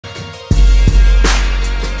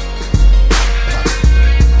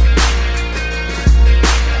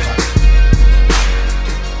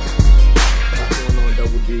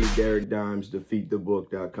dimes,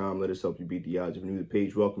 defeatthebook.com. Let us help you beat the odds. If you're new to the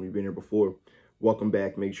page, welcome. You've been here before. Welcome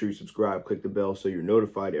back. Make sure you subscribe, click the bell so you're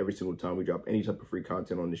notified every single time we drop any type of free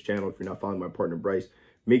content on this channel. If you're not following my partner, Bryce,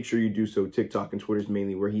 make sure you do so. TikTok and Twitter is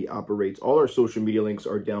mainly where he operates. All our social media links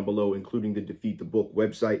are down below, including the Defeat the Book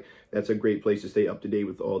website. That's a great place to stay up to date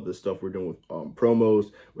with all the stuff we're doing with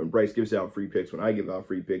promos. When Bryce gives out free picks, when I give out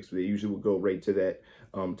free picks, they usually will go right to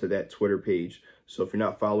that Twitter page. So if you're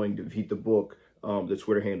not following Defeat the Book, the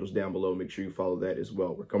Twitter handle's down below. Make sure you follow that as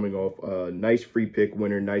well. We're coming off a nice free pick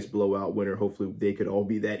winner, nice blowout winner. Hopefully they could all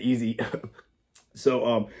be that easy.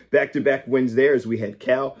 So back-to-back wins there as we had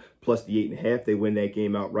Cal plus the 8.5. They win that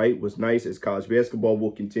game outright. Was nice as college basketball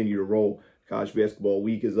will continue to roll. College basketball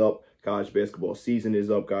week is up. College basketball season is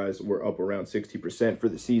up, guys. We're up around 60% for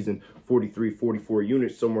the season. 43, 44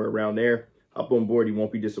 units, somewhere around there. Hop on board. You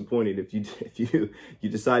won't be disappointed if you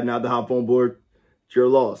decide not to hop on board. It's your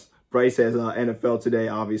loss. Bryce has NFL today.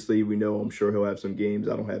 Obviously, we know, I'm sure he'll have some games.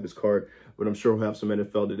 I don't have his card, but I'm sure he'll have some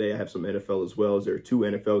NFL today. I have some NFL as well. There are 2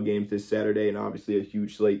 NFL games this Saturday and obviously a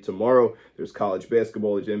huge slate tomorrow. There's college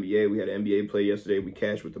basketball. There's NBA. We had an NBA play yesterday. We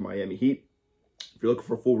cashed with the Miami Heat. If you're looking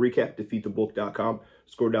for a full recap, defeatthebook.com.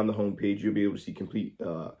 Scroll down the homepage. You'll be able to see complete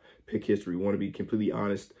pick history. We want to be completely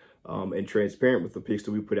honest and transparent with the picks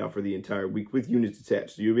that we put out for the entire week with units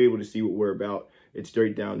attached. So you'll be able to see what we're about. It's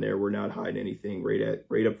straight down there. We're not hiding anything,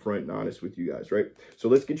 right up front and honest with you guys, right? So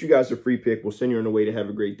let's get you guys a free pick. We'll send you on the way to have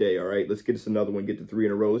a great day, all right? Let's get us another one, get to 3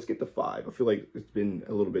 in a row. Let's get to 5. I feel like it's been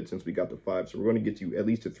a little bit since we got to 5, so we're going to get you at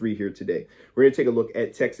least to 3 here today. We're going to take a look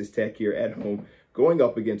at Texas Tech here at home, going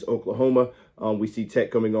up against Oklahoma. We see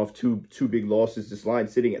Tech coming off two big losses. This line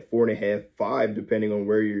sitting at 4.5, 5, depending on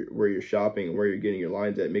where you're shopping and where you're getting your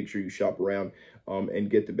lines at. Make sure you shop around and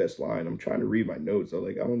get the best line. I'm trying to read my notes. I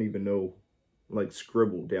don't even know,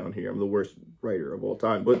 scribble down here. I'm the worst writer of all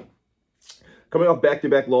time. But coming off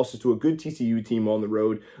back-to-back losses to a good TCU team on the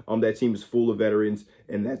road, that team is full of veterans,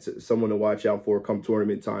 and that's someone to watch out for come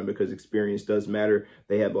tournament time because experience does matter.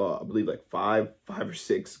 They have, I believe, like five or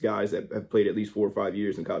six guys that have played at least 4 or 5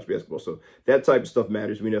 years in college basketball. So that type of stuff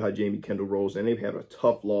matters. We know how Jamie Kendall rolls, and they've had a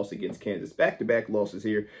tough loss against Kansas. Back-to-back losses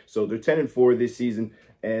here. So they're 10-4 this season,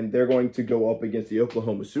 and they're going to go up against the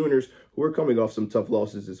Oklahoma Sooners, who are coming off some tough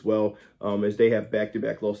losses as well, as they have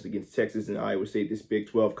back-to-back losses against Texas and Iowa State. This Big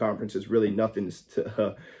 12 conference is really nothing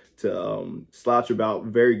to slouch about.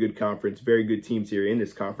 Very good conference, very good teams here in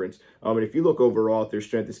this conference. And if you look overall at their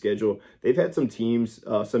strength of schedule, they've had some teams,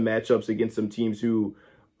 some matchups against some teams who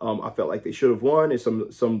I felt like they should have won, and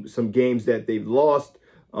some games that they've lost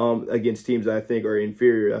against teams that I think are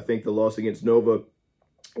inferior. I think the loss against Nova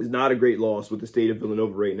is not a great loss with the state of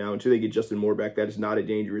Villanova right now. Until they get Justin Moore back, that is not a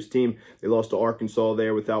dangerous team. They lost to Arkansas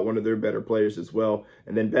there without one of their better players as well.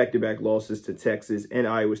 And then back-to-back losses to Texas and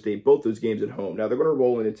Iowa State, both those games at home. Now, they're going to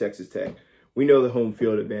roll into Texas Tech. We know the home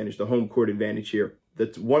field advantage, the home court advantage here.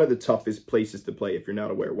 That's one of the toughest places to play, if you're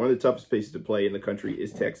not aware. One of the toughest places to play in the country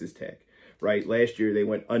is Texas Tech, right? Last year, they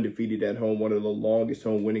went undefeated at home, one of the longest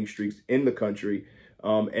home winning streaks in the country.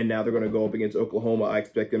 And now they're going to go up against Oklahoma. I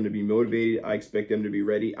expect them to be motivated. I expect them to be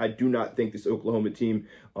ready. I do not think this Oklahoma team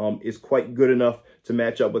is quite good enough to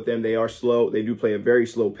match up with them. They are slow. They do play a very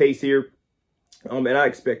slow pace here. And I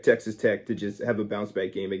expect Texas Tech to just have a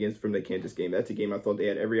bounce-back game from the Kansas game. That's a game I thought they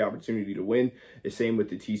had every opportunity to win. The same with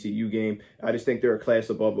the TCU game. I just think they're a class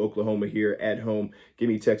above Oklahoma here at home. Give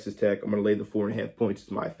me Texas Tech. I'm going to lay the 4.5 points. It's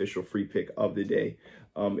my official free pick of the day.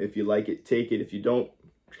 If you like it, take it. If you don't,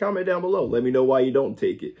 comment down below. Let me know why you don't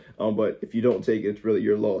take it. But if you don't take it, it's really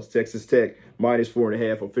your loss. Texas Tech minus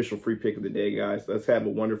 4.5, official free pick of the day, guys. Let's have a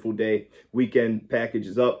wonderful day. Weekend package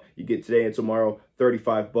is up. You get today and tomorrow,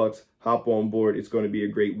 $35. Hop on board. It's going to be a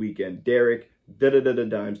great weekend. Derek,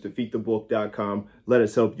 dimes, defeatthebook.com. Let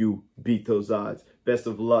us help you beat those odds. Best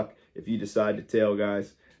of luck if you decide to tail,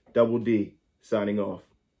 guys. Double D, signing off.